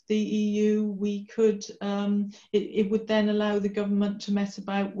leave the EU, we could, it would then allow the government to mess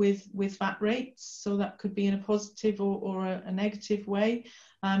about with VAT rates. So that could be in a positive or a negative way.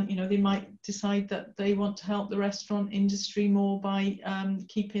 They might decide that they want to help the restaurant industry more by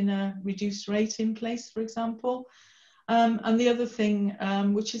keeping a reduced rate in place, for example. And the other thing,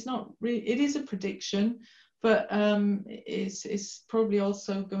 which is not really, it is a prediction, but it's probably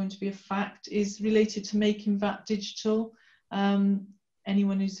also going to be a fact, is related to making VAT digital.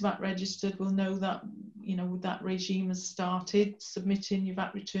 Anyone who's VAT registered will know that, that regime has started, submitting your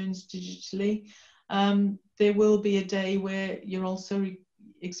VAT returns digitally. There will be a day where you're also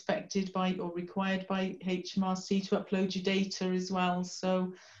expected by or required by HMRC to upload your data as well.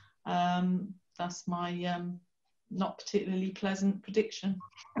 So that's my not particularly pleasant prediction.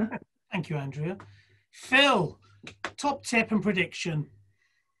 Thank you, Andrea. Phil, top tip and prediction.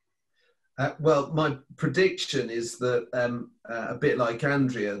 Well, my prediction is that, a bit like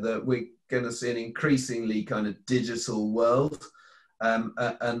Andrea, that we're going to see an increasingly kind of digital world.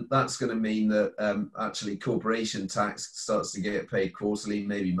 And that's going to mean that actually corporation tax starts to get paid quarterly,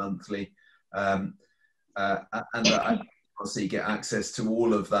 maybe monthly. And that so you get access to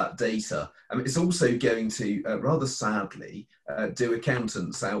all of that data. It's also going to, rather sadly, do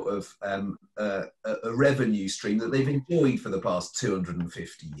accountants out of a revenue stream that they've enjoyed for the past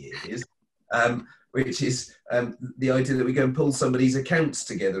 250 years, which is the idea that we go and pull somebody's accounts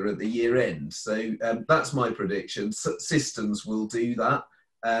together at the year end. So that's my prediction. Systems will do that.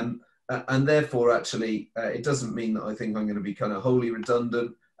 And therefore, actually, it doesn't mean that I think I'm going to be kind of wholly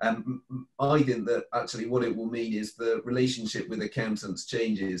redundant. I think that actually what it will mean is the relationship with accountants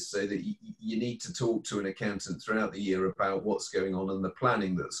changes, so that you need to talk to an accountant throughout the year about what's going on and the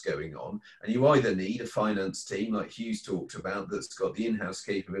planning that's going on. And you either need a finance team, like Hugh's talked about, that's got the in-house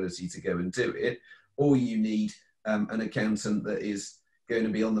capability to go and do it, or you need an accountant that is going to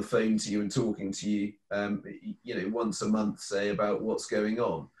be on the phone to you and talking to you, once a month, say, about what's going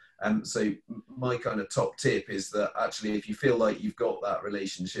on. So my kind of top tip is that actually, if you feel like you've got that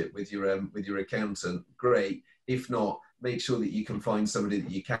relationship with your accountant, great. If not, make sure that you can find somebody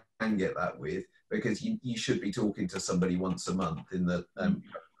that you can get that with, because you should be talking to somebody once a month in the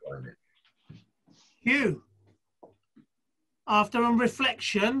climate. Hugh, after a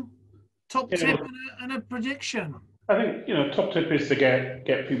reflection, top tip and a prediction. I think, top tip is to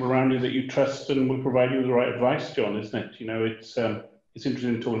get people around you that you trust and will provide you with the right advice, John, isn't it? It's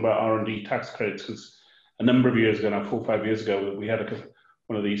interesting talking about R&D tax credits, because a number of years ago now, 4 or 5 years ago, we had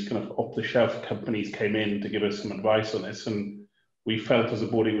one of these kind of off-the-shelf companies came in to give us some advice on this, and we felt as a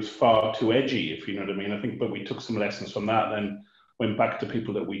board it was far too edgy, if you know what I mean. I think, but we took some lessons from that, then went back to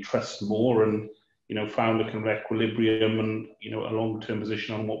people that we trust more, and found a kind of equilibrium and a long-term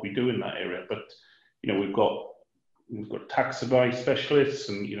position on what we do in that area. But we've got we've got tax advice specialists,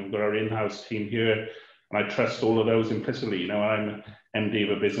 and we've got our in-house team here, and I trust all of those implicitly. I'm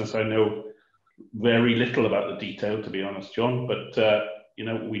MD of a business. I know very little about the detail, to be honest, John, but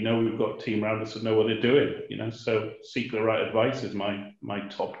we know we've got a team around us that know what they're doing. So seek the right advice is my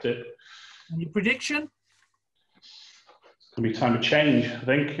top tip. And your prediction? It's going to be time of change, I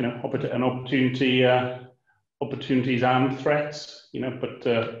think. An opportunity, opportunities and threats. But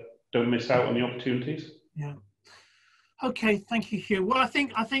don't miss out on the opportunities. Yeah. Okay, thank you, Hugh. Well, I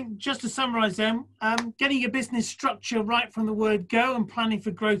think just to summarise them, getting your business structure right from the word go and planning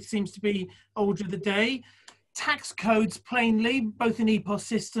for growth seems to be order of the day. Tax codes, plainly, both in EPOS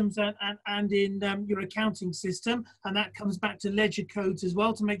systems and in your accounting system, and that comes back to ledger codes as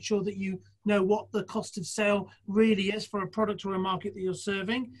well to make sure that you know what the cost of sale really is for a product or a market that you're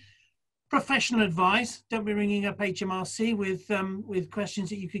serving. Professional advice. Don't be ringing up HMRC with questions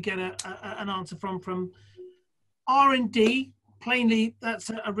that you could get an answer from. R&D, plainly, that's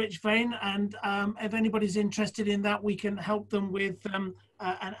a rich vein, and if anybody's interested in that, we can help them with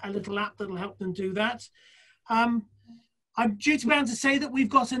a little app that'll help them do that. I'm duty bound to say that we've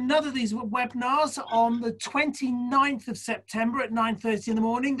got another of these webinars on the 29th of September at 9:30 in the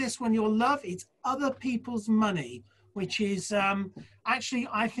morning. This one you'll love. It's Other People's Money, which is actually,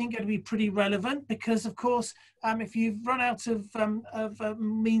 I think, going to be pretty relevant because, of course, if you've run out of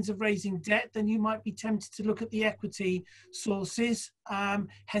means of raising debt, then you might be tempted to look at the equity sources,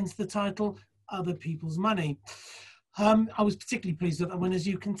 hence the title, Other People's Money. I was particularly pleased with that one, as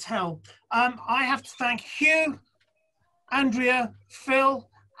you can tell. I have to thank Hugh, Andrea, Phil,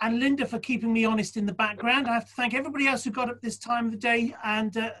 and Linda for keeping me honest in the background. I have to thank everybody else who got up this time of the day,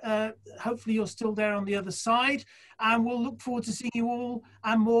 and hopefully you're still there on the other side. And we'll look forward to seeing you all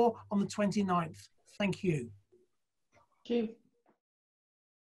and more on the 29th. Thank you. Thank you.